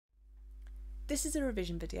This is a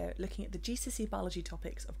revision video looking at the GCSE Biology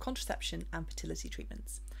topics of contraception and fertility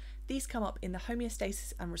treatments. These come up in the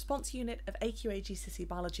homeostasis and response unit of AQA GCSE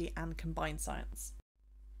Biology and Combined Science.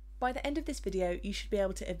 By the end of this video, you should be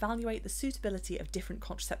able to evaluate the suitability of different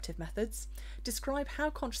contraceptive methods, describe how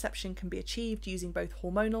contraception can be achieved using both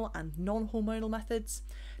hormonal and non-hormonal methods,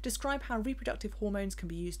 describe how reproductive hormones can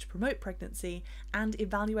be used to promote pregnancy, and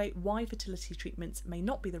evaluate why fertility treatments may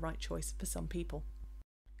not be the right choice for some people.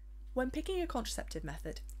 When picking a contraceptive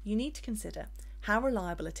method, you need to consider how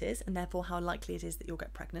reliable it is and therefore how likely it is that you'll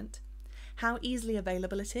get pregnant, how easily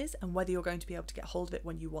available it is and whether you're going to be able to get hold of it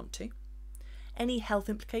when you want to, any health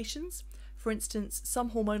implications. For instance,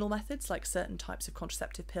 some hormonal methods like certain types of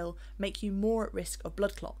contraceptive pill make you more at risk of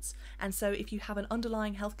blood clots, and so if you have an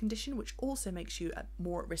underlying health condition which also makes you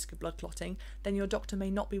more at risk of blood clotting, then your doctor may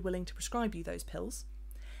not be willing to prescribe you those pills.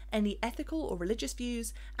 Any ethical or religious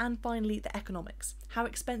views, and finally the economics. How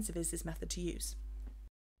expensive is this method to use?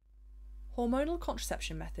 Hormonal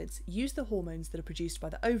contraception methods use the hormones that are produced by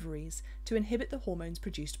the ovaries to inhibit the hormones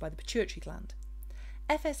produced by the pituitary gland.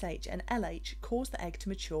 FSH and LH cause the egg to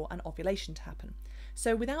mature and ovulation to happen.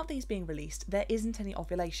 So without these being released, there isn't any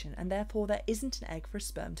ovulation and therefore there isn't an egg for a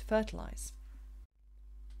sperm to fertilise.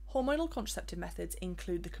 Hormonal contraceptive methods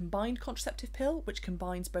include the combined contraceptive pill, which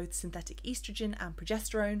combines both synthetic estrogen and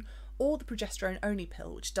progesterone, or the progesterone-only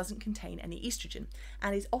pill, which doesn't contain any estrogen,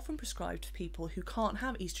 and is often prescribed for people who can't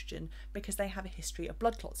have estrogen because they have a history of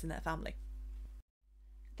blood clots in their family.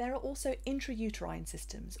 There are also intrauterine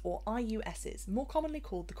systems, or IUSs, more commonly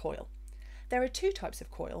called the coil. There are two types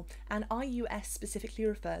of coil, and IUS specifically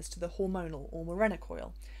refers to the hormonal or Mirena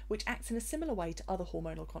coil, which acts in a similar way to other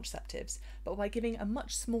hormonal contraceptives, but by giving a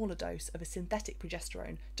much smaller dose of a synthetic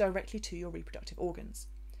progesterone directly to your reproductive organs.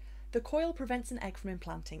 The coil prevents an egg from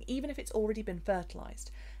implanting even if it's already been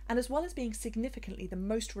fertilised, and as well as being significantly the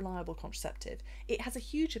most reliable contraceptive, it has a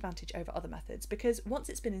huge advantage over other methods because once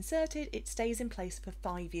it's been inserted, it stays in place for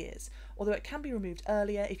 5 years, although it can be removed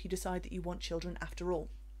earlier if you decide that you want children after all.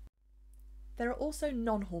 There are also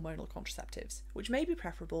non-hormonal contraceptives, which may be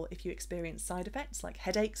preferable if you experience side effects like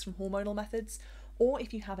headaches from hormonal methods, or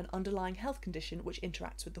if you have an underlying health condition which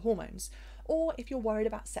interacts with the hormones, or if you're worried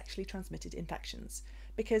about sexually transmitted infections,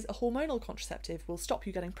 because a hormonal contraceptive will stop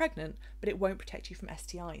you getting pregnant, but it won't protect you from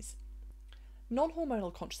STIs.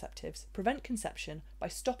 Non-hormonal contraceptives prevent conception by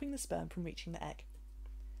stopping the sperm from reaching the egg.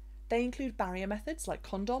 They include barrier methods like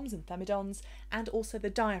condoms and femidons, and also the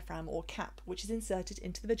diaphragm or cap, which is inserted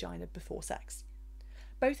into the vagina before sex.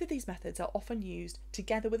 Both of these methods are often used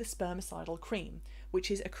together with a spermicidal cream, which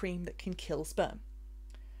is a cream that can kill sperm.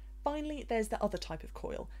 Finally, there's the other type of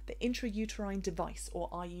coil, the intrauterine device or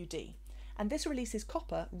IUD, and this releases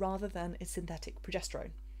copper rather than a synthetic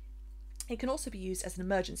progesterone. It can also be used as an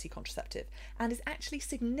emergency contraceptive and is actually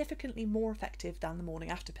significantly more effective than the morning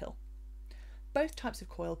after pill. Both types of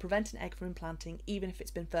coil prevent an egg from implanting even if it's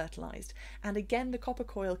been fertilised, and again the copper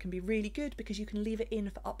coil can be really good because you can leave it in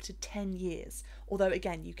for up to 10 years, although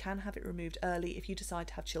again you can have it removed early if you decide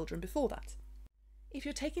to have children before that. If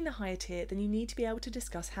you're taking the higher tier, then you need to be able to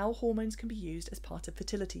discuss how hormones can be used as part of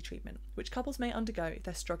fertility treatment, which couples may undergo if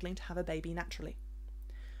they're struggling to have a baby naturally.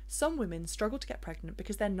 Some women struggle to get pregnant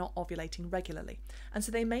because they're not ovulating regularly, and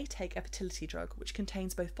so they may take a fertility drug which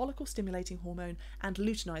contains both follicle stimulating hormone and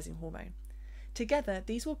luteinizing hormone. Together,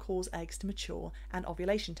 these will cause eggs to mature and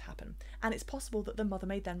ovulation to happen, and it's possible that the mother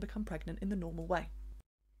may then become pregnant in the normal way.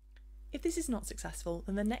 If this is not successful,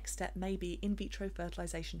 then the next step may be in vitro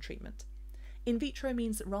fertilisation treatment. In vitro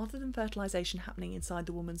means that rather than fertilisation happening inside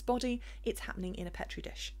the woman's body, it's happening in a petri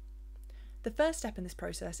dish. The first step in this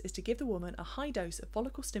process is to give the woman a high dose of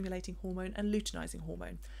follicle stimulating hormone and luteinizing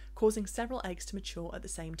hormone, causing several eggs to mature at the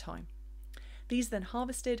same time. These are then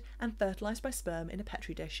harvested and fertilised by sperm in a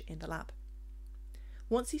petri dish in the lab.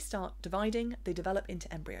 Once these start dividing, they develop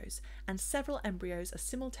into embryos, and several embryos are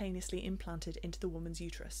simultaneously implanted into the woman's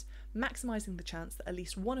uterus, maximising the chance that at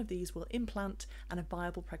least one of these will implant and a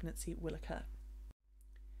viable pregnancy will occur.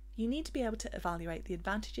 You need to be able to evaluate the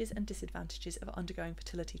advantages and disadvantages of undergoing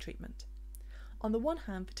fertility treatment. On the one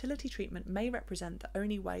hand, fertility treatment may represent the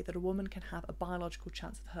only way that a woman can have a biological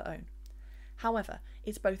chance of her own. However,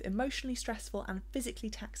 it's both emotionally stressful and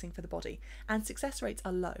physically taxing for the body, and success rates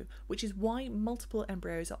are low, which is why multiple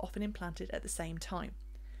embryos are often implanted at the same time.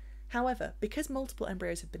 However, because multiple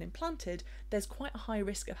embryos have been implanted, there's quite a high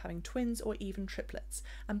risk of having twins or even triplets,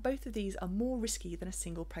 and both of these are more risky than a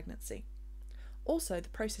single pregnancy. Also, the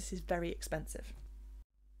process is very expensive.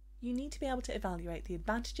 You need to be able to evaluate the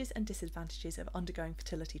advantages and disadvantages of undergoing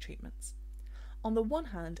fertility treatments. On the one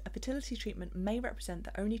hand, a fertility treatment may represent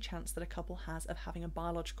the only chance that a couple has of having a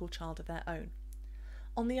biological child of their own.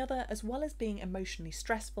 On the other, as well as being emotionally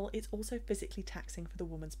stressful, it's also physically taxing for the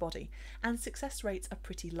woman's body, and success rates are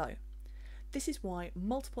pretty low. This is why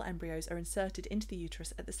multiple embryos are inserted into the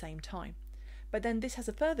uterus at the same time. But then this has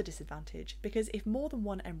a further disadvantage, because if more than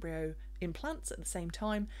one embryo implants at the same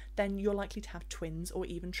time, then you're likely to have twins or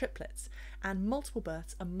even triplets, and multiple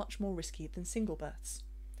births are much more risky than single births.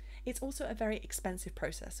 It's also a very expensive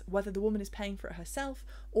process, whether the woman is paying for it herself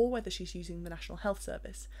or whether she's using the National Health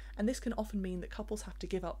Service, and this can often mean that couples have to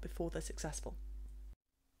give up before they're successful.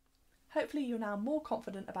 Hopefully you're now more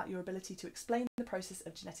confident about your ability to explain the process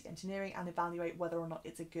of genetic engineering and evaluate whether or not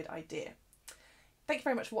it's a good idea. Thank you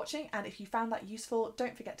very much for watching, and if you found that useful,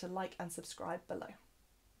 don't forget to like and subscribe below.